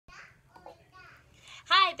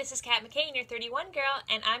Hi, this is Kat McCain, your 31 girl,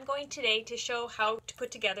 and I'm going today to show how to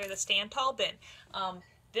put together the stand tall bin.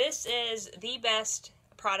 This is the best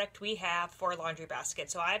product we have for laundry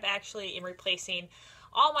baskets. So I've actually am replacing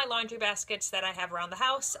all my laundry baskets that I have around the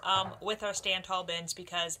house with our stand tall bins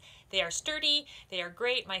because they are sturdy, they are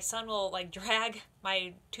great. My son will like drag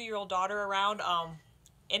my 2-year-old daughter around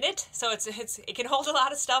in it, so it can hold a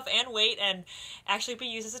lot of stuff and weight and actually be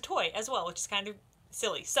used as a toy as well, which is kind of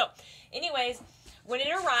silly. So anyways, when it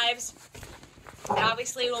arrives,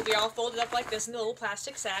 obviously it will be all folded up like this in a little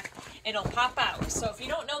plastic sack and it'll pop out. So if you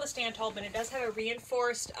don't know the stand tall bin, it does have a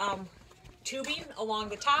reinforced tubing along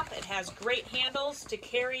the top. It has great handles to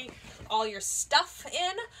carry all your stuff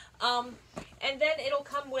in, and then it'll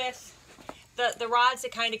come with the rods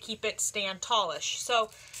that kind of keep it stand tallish.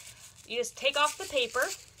 So you just take off the paper,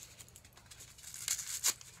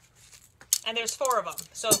 and there's 4 of them.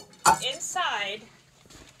 So inside,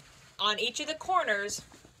 on each of the corners,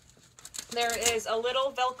 there is a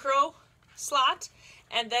little Velcro slot,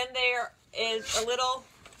 and then there is a little,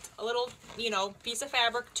 piece of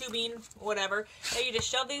fabric, tubing, whatever, that you just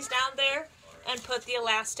shove these down there and put the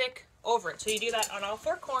elastic over it. So you do that on all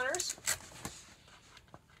 4 corners.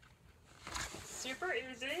 Super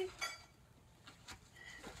easy.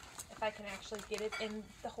 If I can actually get it in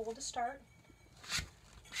the hole to start.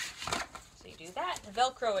 So you do that, and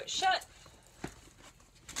Velcro it shut.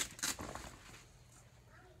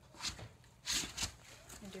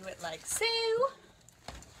 And do it like so.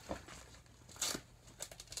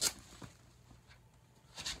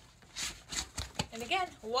 And again,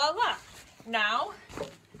 voila! Now,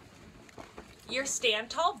 your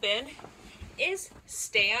stand tall bin is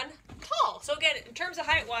stand tall. So again, in terms of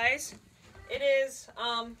height-wise, it is,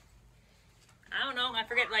 I don't know, I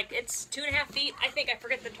forget, like it's 2.5 feet, I think, I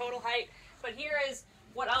forget the total height. But here is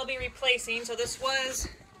what I'll be replacing. So this was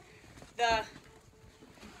the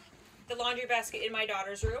laundry basket in my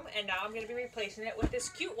daughter's room, and now I'm going to be replacing it with this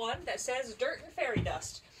cute one that says dirt and fairy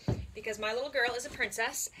dust, because my little girl is a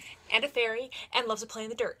princess and a fairy and loves to play in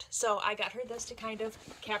the dirt. So I got her this to kind of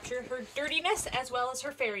capture her dirtiness as well as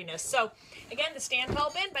her fairiness. So again, the stand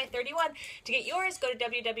tall bin by 31. To get yours, go to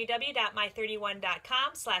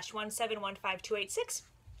www.my31.com/1715286.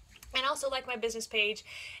 And also like my business page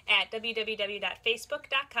at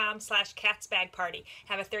www.facebook.com/catsbagparty.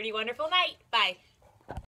 Have a 30 wonderful night. Bye.